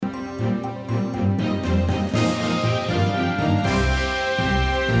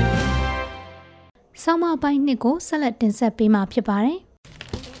ဆောင်းမပိုင်းနှစ်ကိုဆက်လက်တင်ဆက်ပေးမှာဖြစ်ပါတယ်။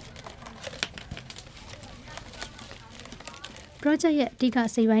 project ရဲ့အဓိက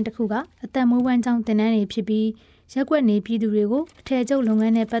စိတ်ပိုင်းတစ်ခုကအသက်မွေးဝမ်းကြောင်းသင်တန်းတွေဖြစ်ပြီးရက်ွက်နေပြည်သူတွေကိုအထည်ချုပ်လုပ်င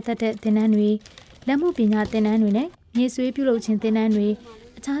န်းနဲ့ပတ်သက်တဲ့သင်တန်းတွေလက်မှုပညာသင်တန်းတွေနဲ့မြေဆွေးပြုလုပ်ခြင်းသင်တန်းတွေ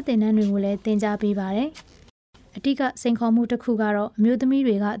အခြားသင်တန်းတွေကိုလည်းသင်ကြားပေးပါတယ်။အဓိကစိန်ခေါ်မှုတစ်ခုကတော့အမျိုးသမီး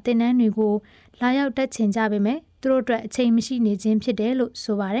တွေကသင်တန်းတွေကိုလာရောက်တက်ချင်ကြပေမဲ့သူတို့အတွက်အချိန်မရှိနေခြင်းဖြစ်တယ်လို့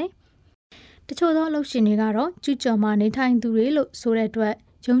ဆိုပါတယ်။တချို့သောအလုပ်ရှင်တွေကတော့ကျူးကျော်မှနေထိုင်သူတွေလို့ဆိုတဲ့အတွက်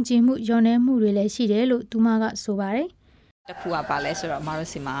ယုံကြည်မှုလျော့နည်းမှုတွေလည်းရှိတယ်လို့သူမကဆိုပါတယ်။တခုကပါလဲဆိုတော့အမတို့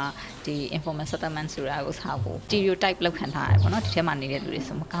စီမှာဒီ informal settlement ဆိုတာကိုစားဖို့ stereotype လောက်ခံထားရတယ်ပေါ့နော်ဒီထဲမှာနေတဲ့လူတွေ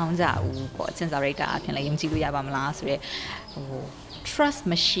ဆိုမကောင်းကြဘူးပေါ့အကျဉ်းစာရိတ်တာအဖြစ်လည်းယုံကြည်လို့ရပါမလားဆိုတော့trust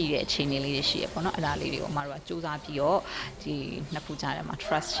မရှိတဲ့အခြေအနေလေးတွေရှိရပေါ့နော်အဲ့ဒါလေးတွေကိုအမတို့ကစူးစမ်းပြီးတော့ဒီနှစ်ခုကြားထဲမှာ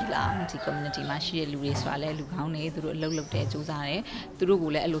trust ရှိလားဒီ community မှာရှိတဲ့လူတွေဆိုတာလည်းလူကောင်းတွေသူတို့အလုပ်လုပ်တယ်စူးစမ်းတယ်သူတို့က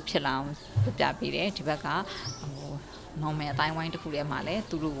လည်းအဲ့လိုဖြစ်လာအောင်ပြပေးတယ်ဒီဘက်ကnormal အတိုင်းဝိုင်းတစ်ခုထဲမှာလည်း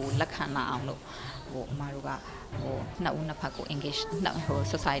သူတို့ကိုလက်ခံလာအောင်လို့အမတို့ကနှစ်ဦးနှစ်ဖက်ကို engage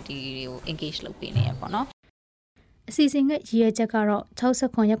society တွေကို engage လုပ်ပေးနေရပေါ့နော်အစီအစဉ်ကရည်ရွယ်ချက်ကတော့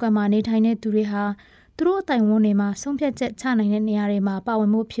69ရပ်ကွက်မှာနေထိုင်တဲ့သူတွေဟာသူတို့အတိုင်းဝန်တွေမှာဆုံးဖြတ်ချက်ချနိုင်တဲ့နေရာတွေမှာပါဝ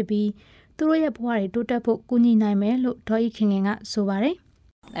င်မှုဖြစ်ပြီးသူတို့ရဲ့ဘဝတွေတိုးတက်ဖို့ကူညီနိုင်မယ်လို့ဒေါ်ဤခင်ခင်ကဆိုပါတယ်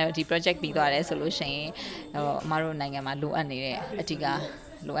ဒီ project ပြီးသွားတယ်ဆိုလို့ရှိရင်အမတို့နိုင်ငံမှာလိုအပ်နေတဲ့အဓိက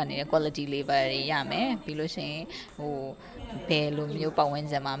လိုအပ်နေတဲ့ quality labor တွေရမယ်ပြီးလို့ရှိရင်ဘယ်လိုမျိုးပတ်ဝန်း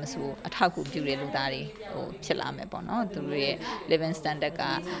ကျင်မှာမဆိုအထောက်အကူပြုတဲ့လူသားတွေဖြစ်လာမယ်ပေါ့နော်သူတို့ရဲ့ living standard က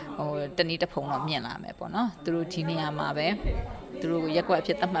တနည်းတစ်ဖုံတော့မြင့်လာမယ်ပေါ့နော်သူတို့ဒီနေရာမှာပဲသူတို့ရက်ကွက်အ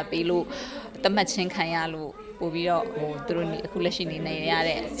ဖြစ်သတ်မှတ်ပေးလို့သတ်မှတ်ချင်းခံရလို့ပို့ပြီးတော့သူတို့အခုလက်ရှိနေရ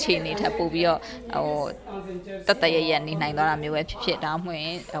တဲ့အခြေအနေထပ်ပို့ပြီးတော့တတရနေနိုင်တော့တာမျိုးပဲဖြစ်ဒါမှမဟု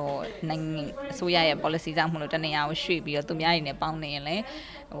တ်နိုင်ငံအစိုးရရဲ့ policy ကြောင့်မလို့တနေရာကိုရွှေ့ပြီးတော့သူများတွေနဲ့ပေါင်းနေရင်လည်း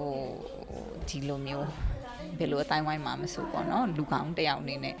ဒီလိုမျိုးဘယ်လိုအတိုင်းဝိုင်းမှာမဆိုပေါ့နော်လူကောင်းတယောက်အ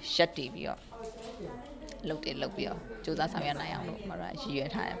နေနဲ့ရှက်တည်ပြီးတော့လုပ်ပြီးတော့စူးစမ်းဆောင်ရွက်နိုင်အောင်လို့မရရည်ရွယ်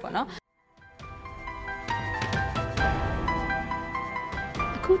ထားရပေါ့နော်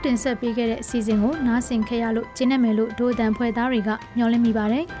အခုတင်ဆက်ပေးခဲ့တဲ့အစီအစဉ်ကိုနားဆင်ခဲ့ရလို့ကျင်းနေမယ်လို့ဒို့အတန်ဖွဲ့သားတွေကမျှော်လင့်မိပါ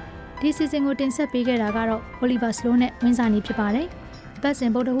တယ်ဒီအစီအစဉ်ကိုတင်ဆက်ပေးခဲ့တာကတော့ Oliver Slow နဲ့ဝင်းစာနီဖြစ်ပါတယ်အပတ်စ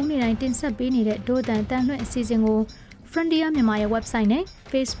ဉ်ဗုဒ္ဓဟူးနေ့တိုင်းတင်ဆက်ပေးနေတဲ့ဒို့အတန်တန်လွှင့်အစီအစဉ်ကို Frontier မြန်မာရဲ့ website နဲ့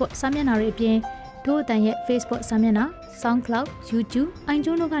Facebook စာမျက်နှာတွေအပြင်ဒို့အတန်ရဲ့ Facebook စာမျက်နှာ SoundCloud YouTube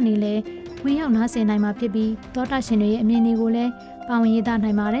iTunes တို့ကနေလည်းဝင်ရောက်နားဆင်နိုင်မှာဖြစ်ပြီးသောတာရှင်တွေရဲ့အမြင်တွေကိုလည်းပါဝင်ရေးသား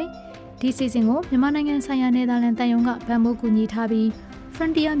နိုင်ပါတယ်ဒီအစီအစဉ်ကိုမြန်မာနိုင်ငံဆိုင်ရာနယ်သာလန်တန်ယုံကဗန်မိုးကူညီထားပြီး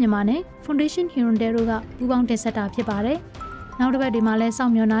Frontier မြန်မာနဲ့ Foundation Hirondale တို့ကပူးပေါင်းတင်ဆက်တာဖြစ်ပါတယ်။နောက်တစ်ပတ်ဒီမှာလဲစော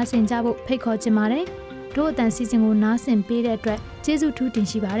င့်မျှော်နားဆင်ကြဖို့ဖိတ်ခေါ်ချင်ပါတယ်။တို့အတန်စီစဉ်ကိုနားဆင်ပေးတဲ့အတွက်ကျေးဇူးထူးတင်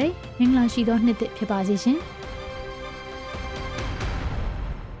ရှိပါတယ်။မင်္ဂလာရှိသောနှစ်သစ်ဖြစ်ပါစေရှင်။